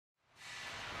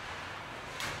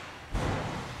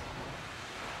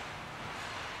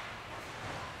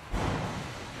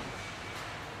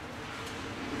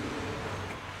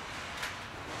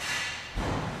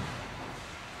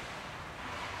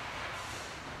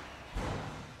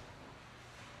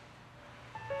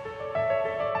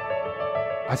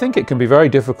I think it can be very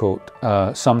difficult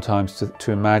sometimes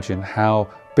to imagine how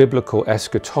biblical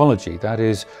eschatology, that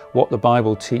is what the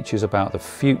Bible teaches about the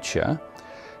future,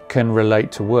 can relate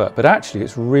to work. But actually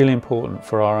it's really important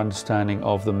for our understanding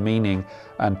of the meaning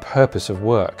and purpose of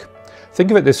work.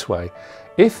 Think of it this way: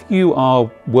 if you are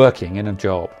working in a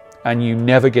job and you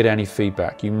never get any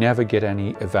feedback, you never get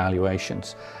any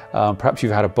evaluations, perhaps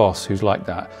you've had a boss who's like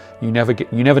that, you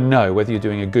never know whether you're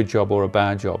doing a good job or a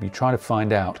bad job. You try to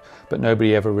find out, but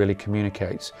nobody ever really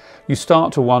communicates. You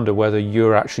start to wonder whether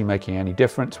you're actually making any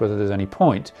difference, whether there's any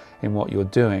point in what you're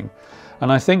doing.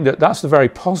 And I think that that's the very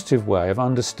positive way of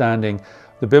understanding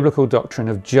the biblical doctrine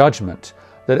of judgment,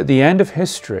 that at the end of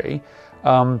history,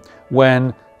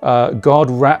 when God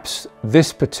wraps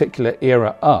this particular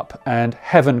era up and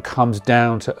heaven comes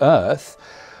down to earth,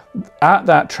 at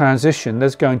that transition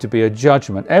there's going to be a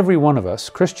judgment. Every one of us,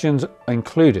 Christians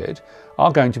included,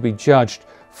 are going to be judged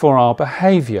for our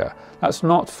behavior. That's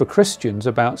not for Christians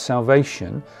about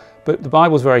salvation, but the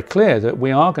Bible's very clear that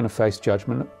we are going to face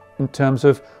judgment in terms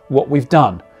of what we've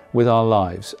done with our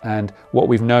lives and what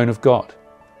we've known of God.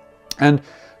 And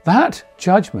that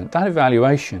judgment, that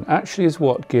evaluation, actually is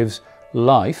what gives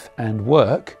life and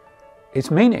work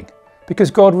its meaning, because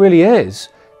God really is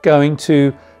going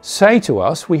to say to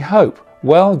us, we hope,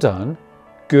 well done,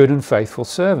 good and faithful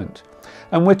servant.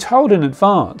 And we're told in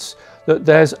advance that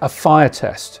there's a fire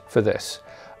test for this.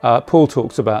 Paul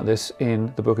talks about this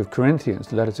in the book of Corinthians,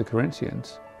 the letter to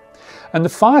Corinthians. And the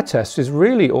fire test is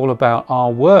really all about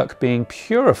our work being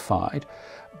purified,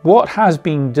 what has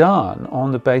been done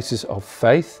on the basis of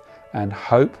faith and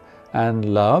hope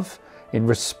and love in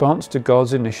response to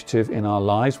God's initiative in our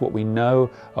lives, what we know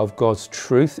of God's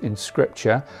truth in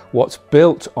Scripture, what's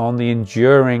built on the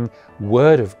enduring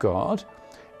Word of God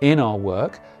in our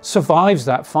work, survives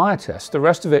that fire test. The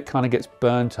rest of it kind of gets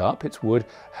burnt up. It's wood,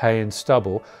 hay and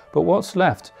stubble. But what's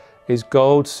left is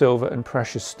gold, silver and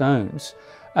precious stones.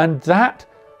 And that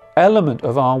element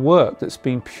of our work that's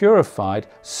been purified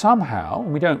somehow,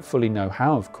 and we don't fully know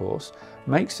how of course,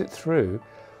 makes it through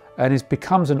and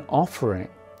becomes an offering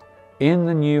in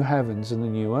the new heavens and the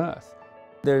new earth.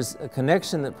 There's a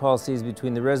connection that Paul sees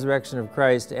between the resurrection of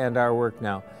Christ and our work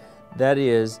now. That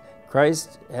is,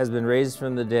 Christ has been raised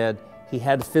from the dead. He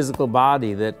had a physical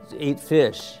body that ate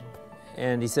fish.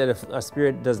 And he said, a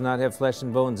spirit does not have flesh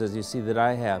and bones, as you see that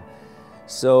I have.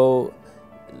 So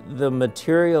the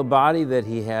material body that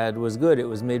he had was good. It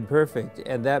was made perfect.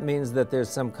 And that means that there's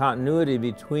some continuity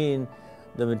between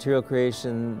the material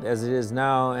creation as it is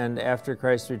now and after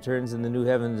Christ returns in the new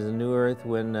heavens and the new earth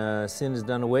when sin is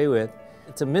done away with.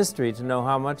 It's a mystery to know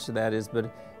how much that is, but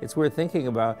it's worth thinking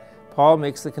about. Paul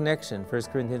makes the connection, 1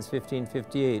 Corinthians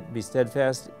 15:58, be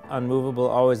steadfast, unmovable,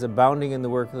 always abounding in the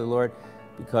work of the Lord,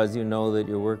 because you know that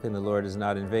your work in the Lord is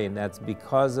not in vain. That's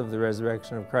because of the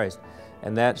resurrection of Christ.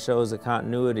 And that shows a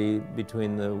continuity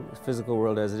between the physical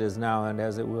world as it is now and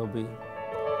as it will be.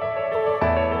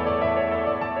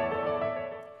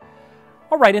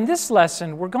 All right, in this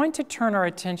lesson, we're going to turn our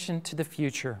attention to the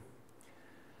future.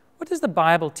 What does the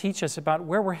Bible teach us about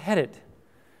where we're headed?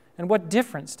 And what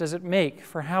difference does it make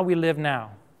for how we live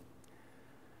now?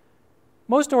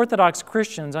 Most Orthodox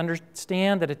Christians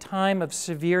understand that a time of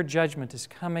severe judgment is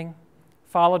coming,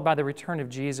 followed by the return of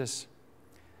Jesus.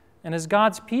 And as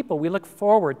God's people, we look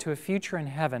forward to a future in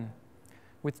heaven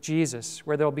with Jesus,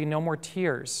 where there will be no more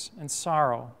tears and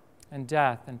sorrow and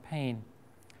death and pain.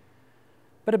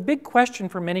 But a big question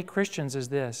for many Christians is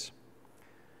this: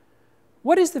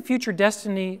 what is the future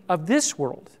destiny of this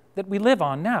world that we live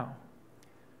on now?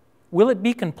 Will it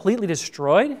be completely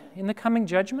destroyed in the coming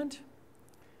judgment?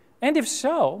 And if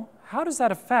so, how does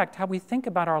that affect how we think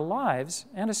about our lives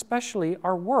and especially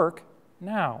our work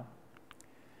now?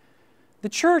 The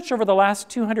church over the last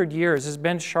 200 years has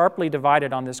been sharply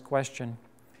divided on this question.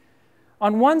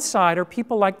 On one side are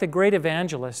people like the great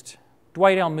evangelist,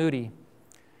 Dwight L. Moody.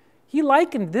 He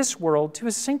likened this world to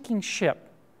a sinking ship.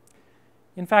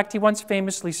 In fact, he once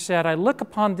famously said, "I look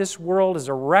upon this world as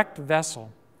a wrecked vessel.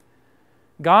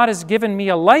 God has given me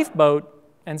a lifeboat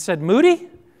and said, 'Moody,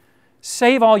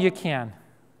 save all you can.'"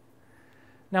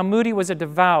 Now, Moody was a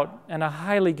devout and a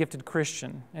highly gifted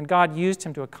Christian, and God used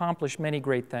him to accomplish many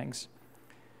great things.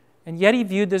 And yet he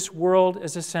viewed this world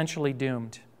as essentially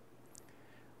doomed.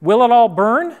 Will it all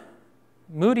burn?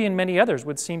 Moody and many others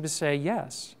would seem to say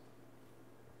yes.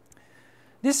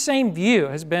 This same view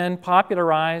has been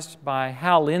popularized by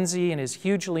Hal Lindsey in his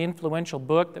hugely influential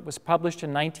book that was published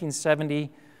in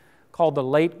 1970 called The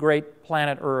Late Great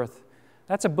Planet Earth.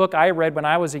 That's a book I read when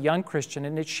I was a young Christian,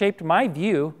 and it shaped my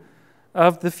view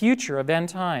of the future of end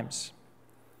times.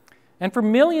 And for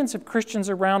millions of Christians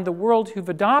around the world who've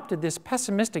adopted this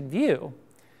pessimistic view,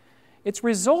 it's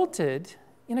resulted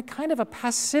in a kind of a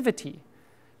passivity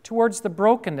towards the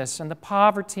brokenness and the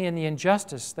poverty and the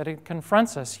injustice that it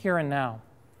confronts us here and now.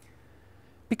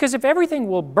 Because if everything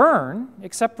will burn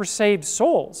except for saved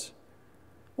souls,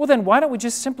 well then why don't we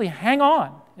just simply hang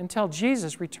on until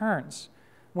Jesus returns,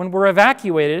 when we're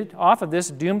evacuated off of this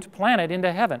doomed planet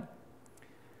into heaven?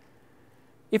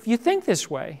 If you think this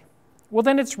way, well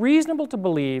then it's reasonable to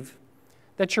believe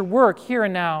that your work here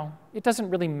and now, it doesn't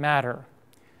really matter.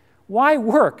 Why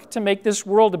work to make this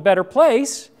world a better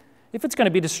place if it's going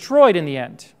to be destroyed in the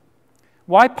end?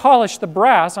 Why polish the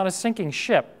brass on a sinking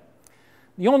ship?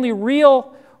 The only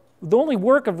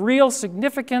work of real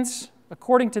significance,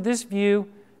 according to this view,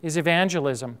 is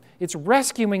evangelism. It's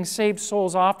rescuing saved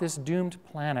souls off this doomed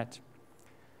planet.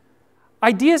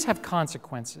 Ideas have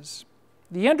consequences.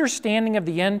 The understanding of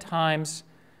the end times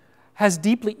has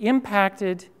deeply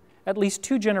impacted at least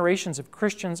 2 generations of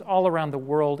Christians all around the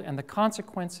world, and the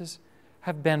consequences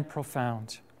have been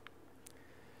profound.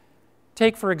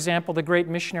 Take, for example, the great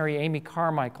missionary Amy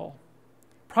Carmichael,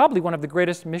 probably one of the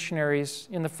greatest missionaries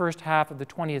in the first half of the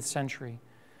 20th century.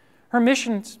 Her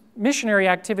missionary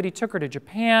activity took her to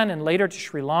Japan and later to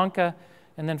Sri Lanka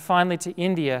and then finally to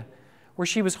India, where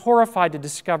she was horrified to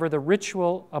discover the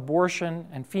ritual, abortion,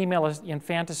 and female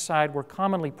infanticide were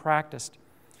commonly practiced,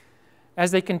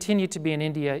 as they continue to be in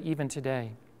India even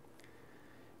today.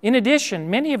 In addition,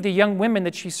 many of the young women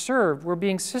that she served were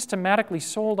being systematically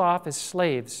sold off as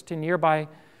slaves to nearby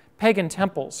pagan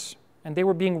temples, and they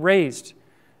were being raised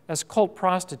as cult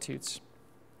prostitutes.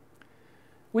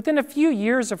 Within a few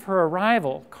years of her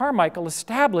arrival, Carmichael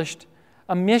established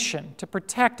a mission to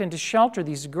protect and to shelter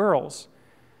these girls.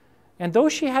 And though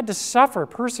she had to suffer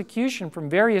persecution from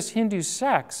various Hindu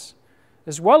sects,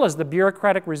 as well as the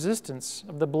bureaucratic resistance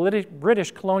of the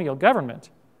British colonial government,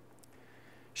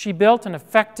 she built an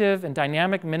effective and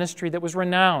dynamic ministry that was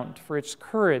renowned for its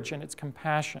courage and its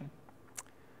compassion.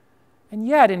 And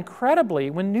yet, incredibly,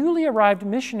 when newly arrived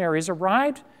missionaries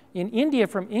arrived in India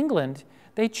from England,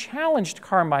 they challenged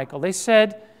Carmichael. They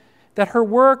said that her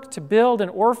work to build an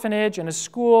orphanage and a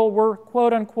school were,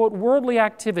 quote-unquote, worldly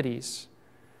activities,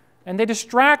 and they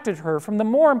distracted her from the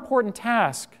more important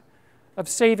task of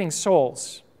saving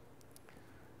souls.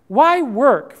 Why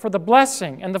work for the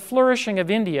blessing and the flourishing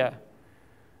of India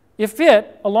if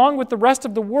it, along with the rest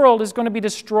of the world, is going to be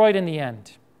destroyed in the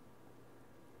end?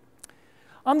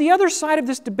 On the other side of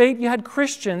this debate, you had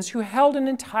Christians who held an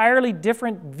entirely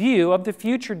different view of the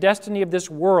future destiny of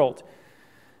this world.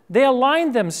 They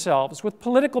aligned themselves with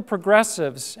political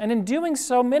progressives, and in doing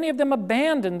so, many of them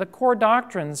abandoned the core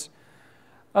doctrines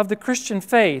of the Christian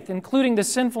faith, including the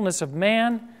sinfulness of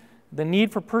man, the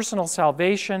need for personal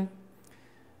salvation.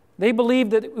 They believed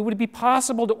that it would be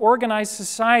possible to organize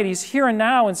societies here and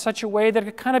now in such a way that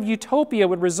a kind of utopia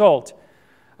would result,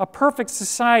 a perfect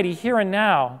society here and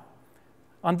now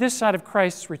on this side of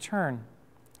Christ's return.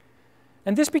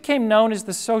 And this became known as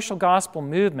the social gospel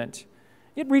movement.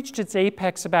 It reached its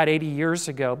apex about 80 years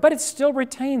ago, but it still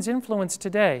retains influence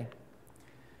today.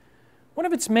 One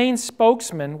of its main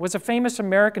spokesmen was a famous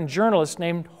American journalist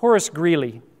named Horace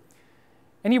Greeley.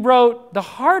 And he wrote, "The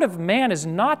heart of man is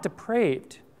not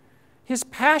depraved. His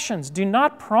passions do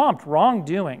not prompt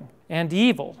wrongdoing and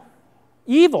evil.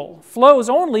 Evil flows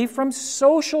only from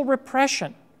social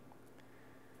repression.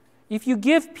 If you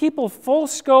give people full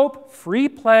scope, free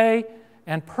play,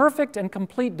 and perfect and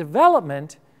complete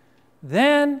development,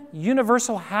 then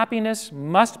universal happiness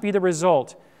must be the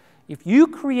result. If you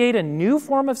create a new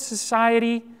form of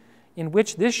society in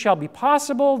which this shall be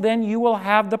possible, then you will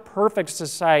have the perfect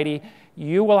society.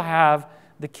 You will have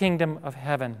the kingdom of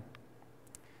heaven."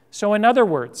 So in other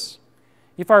words,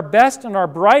 if our best and our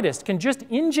brightest can just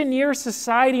engineer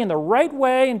society in the right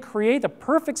way and create the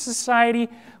perfect society,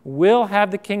 we'll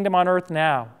have the kingdom on earth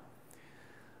now.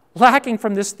 Lacking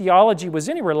from this theology was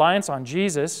any reliance on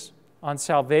Jesus, on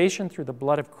salvation through the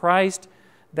blood of Christ.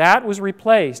 That was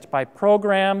replaced by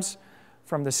programs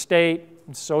from the state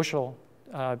and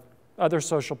other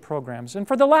social programs. And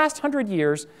for the last 100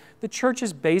 years, the church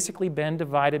has basically been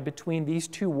divided between these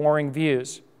two warring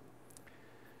views.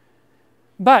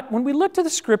 But when we look to the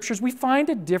Scriptures, we find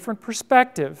a different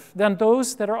perspective than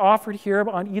those that are offered here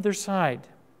on either side.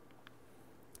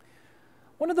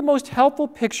 One of the most helpful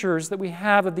pictures that we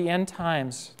have of the end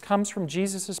times comes from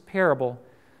Jesus' parable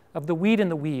of the wheat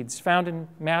and the weeds, found in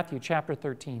Matthew chapter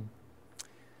 13.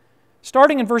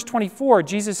 Starting in verse 24,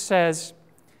 Jesus says,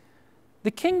 "The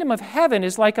kingdom of heaven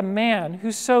is like a man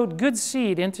who sowed good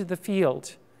seed into the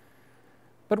field.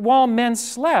 But while men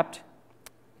slept,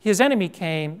 his enemy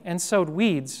came and sowed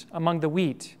weeds among the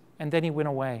wheat, and then he went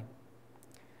away."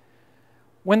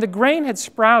 When the grain had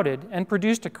sprouted and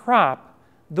produced a crop,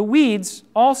 the weeds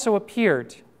also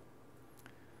appeared.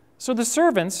 So the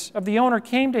servants of the owner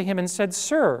came to him and said,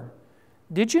 "Sir,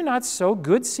 did you not sow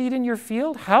good seed in your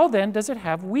field? How then does it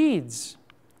have weeds?"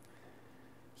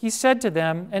 He said to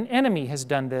them, "An enemy has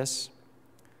done this."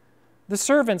 The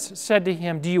servants said to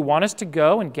him, "Do you want us to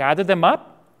go and gather them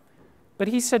up?" But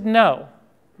he said, "No,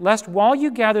 lest while you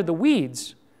gather the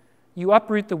weeds, you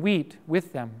uproot the wheat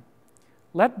with them.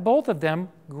 Let both of them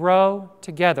grow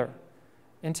together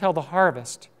until the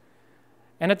harvest.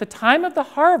 And at the time of the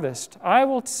harvest, I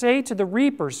will say to the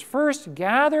reapers, first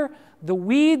gather the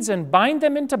weeds and bind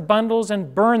them into bundles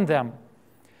and burn them,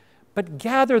 but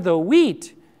gather the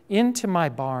wheat into my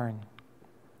barn."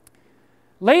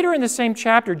 Later in the same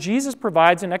chapter, Jesus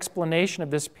provides an explanation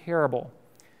of this parable.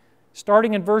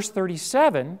 Starting in verse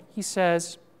 37, he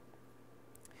says,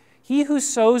 "He who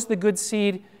sows the good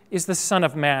seed is the Son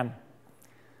of Man.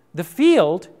 The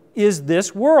field is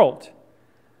this world.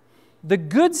 The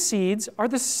good seeds are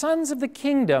the sons of the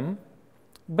kingdom,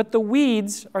 but the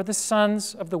weeds are the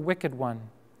sons of the wicked one.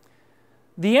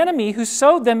 The enemy who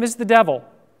sowed them is the devil.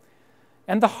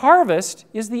 And the harvest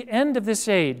is the end of this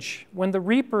age, when the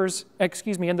reapers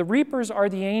are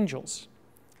the angels.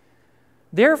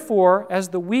 Therefore, as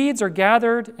the weeds are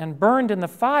gathered and burned in the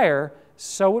fire,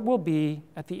 so it will be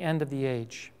at the end of the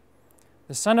age.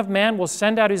 The Son of Man will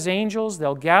send out his angels.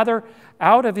 They'll gather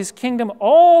out of his kingdom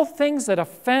all things that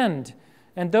offend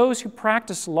and those who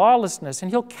practice lawlessness,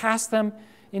 and he'll cast them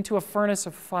into a furnace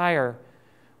of fire,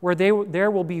 where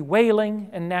there will be wailing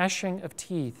and gnashing of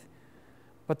teeth.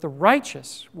 But the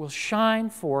righteous will shine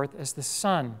forth as the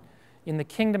sun in the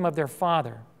kingdom of their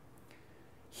Father.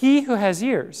 He who has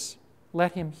ears,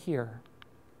 let him hear."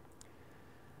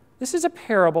 This is a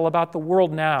parable about the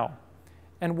world now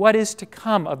and what is to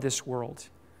come of this world.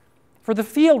 For the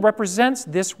field represents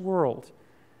this world.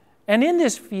 And in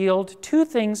this field, two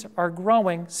things are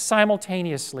growing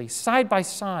simultaneously, side by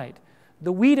side,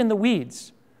 the wheat and the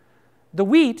weeds. The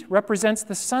wheat represents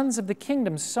the sons of the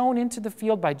kingdom sown into the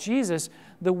field by Jesus.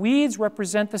 The weeds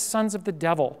represent the sons of the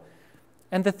devil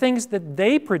and the things that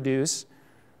they produce,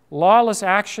 lawless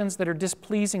actions that are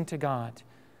displeasing to God.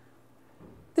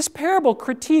 This parable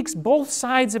critiques both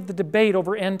sides of the debate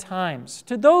over end times.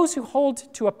 To those who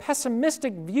hold to a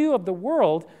pessimistic view of the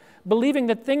world, believing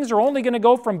that things are only going to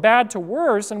go from bad to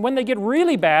worse, and when they get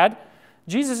really bad,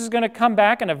 Jesus is going to come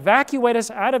back and evacuate us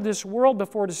out of this world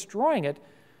before destroying it,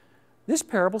 this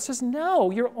parable says, no,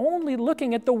 you're only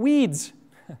looking at the weeds.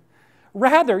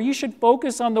 Rather, you should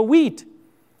focus on the wheat,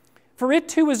 for it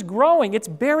too is growing, it's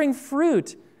bearing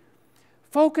fruit.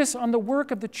 Focus on the work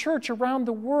of the church around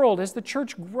the world as the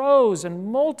church grows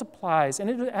and multiplies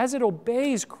and as it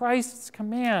obeys Christ's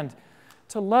command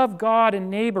to love God and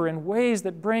neighbor in ways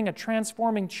that bring a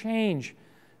transforming change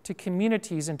to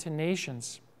communities and to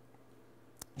nations.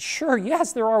 Sure,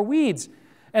 yes, there are weeds,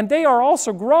 and they are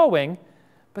also growing,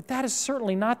 but that is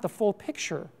certainly not the full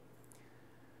picture.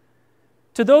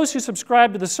 To those who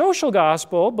subscribe to the social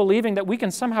gospel, believing that we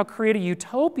can somehow create a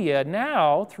utopia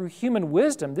now through human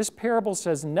wisdom, this parable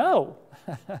says no.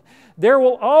 There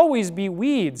will always be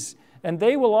weeds, and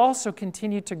they will also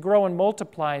continue to grow and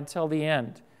multiply until the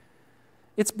end.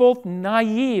 It's both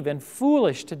naive and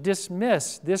foolish to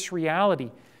dismiss this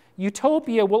reality.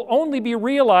 Utopia will only be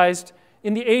realized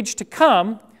in the age to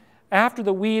come after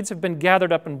the weeds have been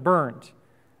gathered up and burned.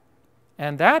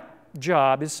 And that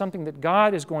job is something that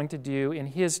God is going to do in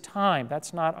His time.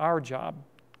 That's not our job.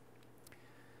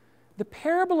 The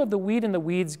parable of the wheat and the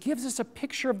weeds gives us a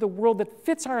picture of the world that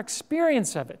fits our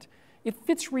experience of it. It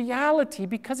fits reality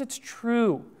because it's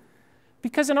true.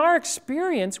 Because in our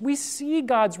experience, we see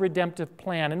God's redemptive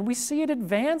plan and we see it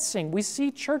advancing. We see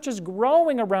churches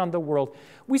growing around the world.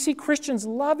 We see Christians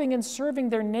loving and serving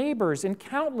their neighbors in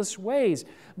countless ways,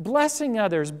 blessing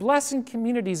others, blessing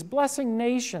communities, blessing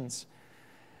nations.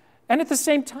 And at the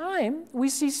same time, we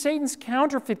see Satan's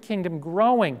counterfeit kingdom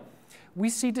growing. We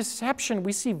see deception,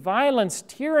 we see violence,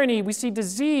 tyranny, we see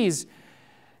disease.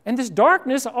 And this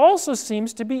darkness also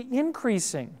seems to be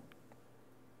increasing.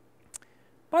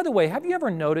 By the way, have you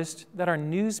ever noticed that our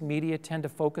news media tend to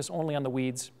focus only on the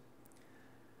weeds?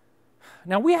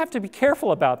 Now, we have to be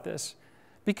careful about this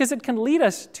because it can lead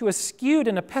us to a skewed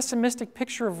and a pessimistic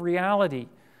picture of reality.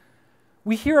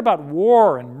 We hear about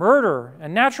war and murder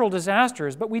and natural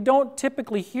disasters, but we don't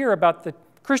typically hear about the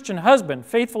Christian husband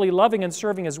faithfully loving and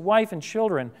serving his wife and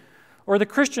children, or the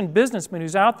Christian businessman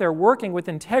who's out there working with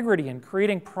integrity and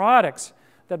creating products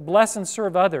that bless and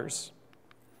serve others.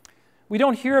 We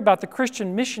don't hear about the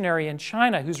Christian missionary in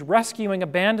China who's rescuing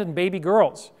abandoned baby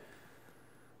girls,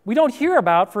 We don't hear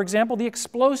about, for example, the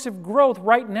explosive growth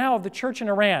right now of the church in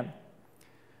Iran,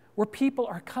 where people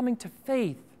are coming to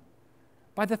faith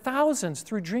by the thousands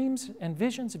through dreams and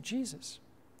visions of Jesus.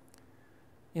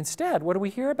 Instead, what do we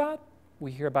hear about?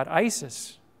 We hear about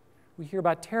ISIS. We hear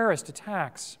about terrorist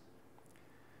attacks.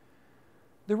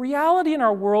 The reality in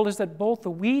our world is that both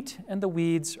the wheat and the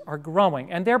weeds are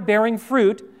growing, and they're bearing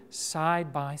fruit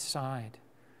side by side.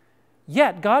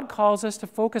 Yet, God calls us to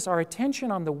focus our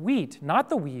attention on the wheat, not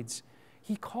the weeds.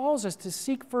 He calls us to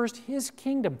seek first His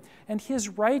kingdom and His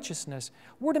righteousness.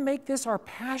 We're to make this our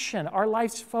passion, our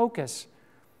life's focus.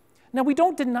 Now, we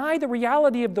don't deny the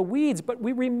reality of the weeds, but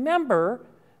we remember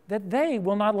that they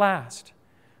will not last.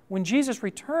 When Jesus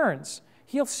returns,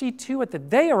 He'll see to it that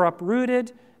they are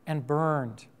uprooted and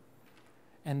burned.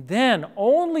 And then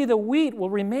only the wheat will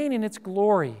remain in its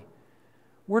glory.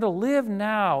 We're to live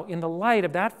now in the light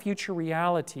of that future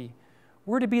reality.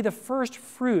 We're to be the first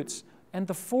fruits and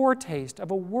the foretaste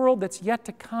of a world that's yet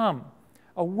to come,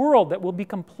 a world that will be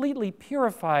completely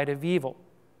purified of evil.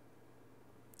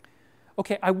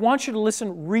 Okay, I want you to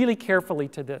listen really carefully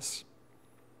to this.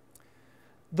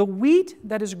 The wheat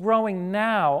that is growing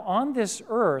now on this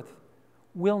earth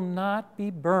will not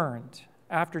be burned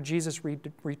after Jesus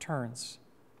returns.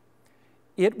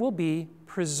 It will be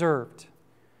preserved.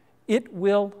 It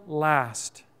will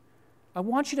last. I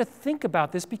want you to think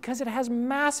about this because it has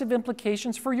massive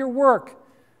implications for your work.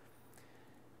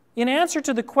 In answer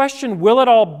to the question, will it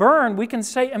all burn, we can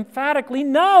say emphatically,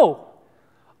 no.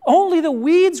 Only the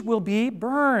weeds will be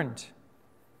burned.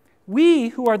 We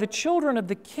who are the children of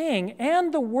the King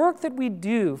and the work that we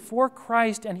do for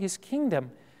Christ and His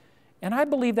kingdom, and I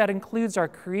believe that includes our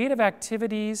creative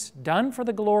activities done for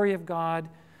the glory of God,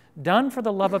 done for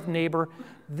the love of neighbor,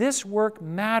 this work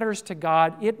matters to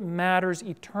God. It matters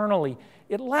eternally.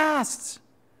 It lasts.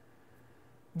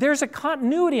 There's a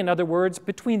continuity, in other words,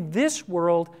 between this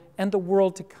world and the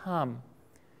world to come.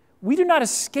 We do not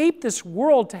escape this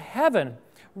world to heaven.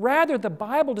 Rather, the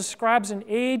Bible describes an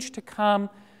age to come.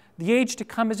 The age to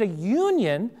come is a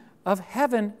union of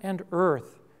heaven and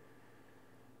earth.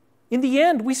 In the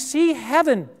end, we see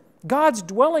heaven, God's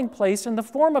dwelling place, in the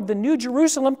form of the New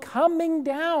Jerusalem coming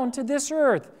down to this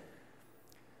earth.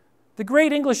 The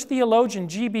great English theologian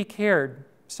G.B. Caird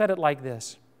said it like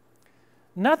this: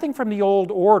 "Nothing from the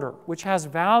old order, which has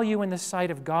value in the sight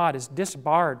of God, is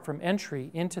disbarred from entry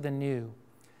into the new.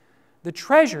 The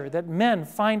treasure that men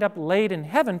find up laid in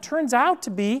heaven turns out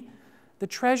to be the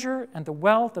treasure and the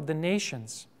wealth of the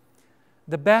nations,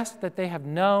 the best that they have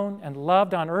known and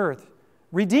loved on earth,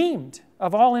 redeemed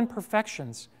of all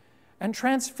imperfections and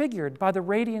transfigured by the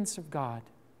radiance of God."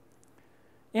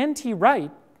 N.T.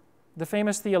 Wright, the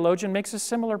famous theologian, makes a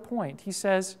similar point. He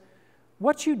says,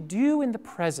 "What you do in the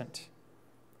present,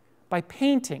 by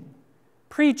painting,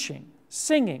 preaching,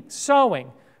 singing,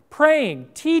 sewing, praying,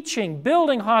 teaching,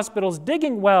 building hospitals,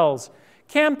 digging wells,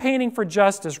 campaigning for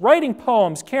justice, writing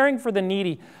poems, caring for the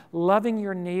needy, loving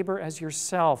your neighbor as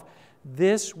yourself,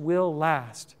 this will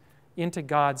last into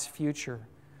God's future.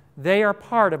 They are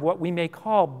part of what we may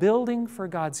call building for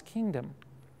God's kingdom."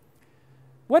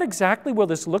 What exactly will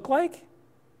this look like?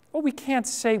 Well, we can't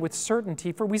say with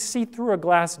certainty, for we see through a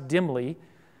glass dimly.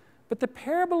 But the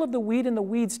parable of the wheat and the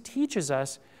weeds teaches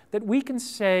us that we can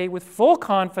say with full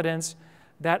confidence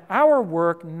that our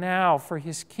work now for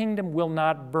His kingdom will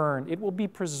not burn. It will be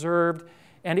preserved,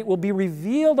 and it will be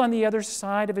revealed on the other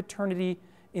side of eternity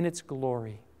in its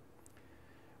glory.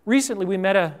 Recently, we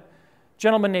met a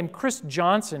gentleman named Chris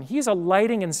Johnson. He's a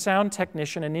lighting and sound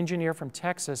technician and engineer from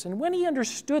Texas. And when he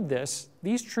understood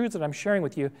these truths that I'm sharing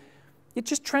with you, it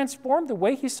just transformed the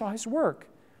way he saw his work.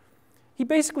 He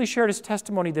basically shared his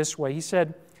testimony this way. He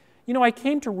said, I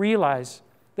came to realize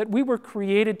that we were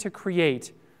created to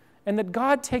create, and that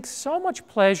God takes so much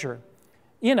pleasure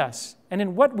in us and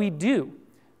in what we do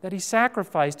that He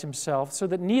sacrificed Himself so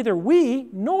that neither we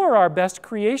nor our best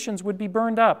creations would be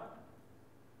burned up."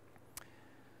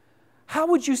 How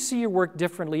would you see your work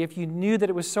differently if you knew that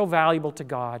it was so valuable to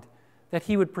God that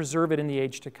He would preserve it in the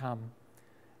age to come,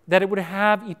 that it would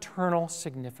have eternal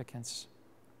significance?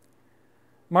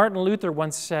 Martin Luther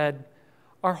once said,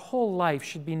 "Our whole life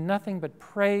should be nothing but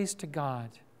praise to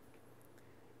God.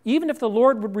 Even if the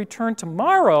Lord would return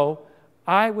tomorrow,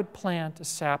 I would plant a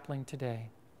sapling today."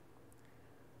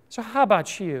 So how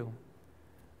about you?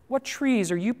 What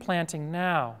trees are you planting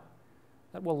now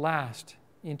that will last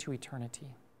into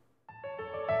eternity?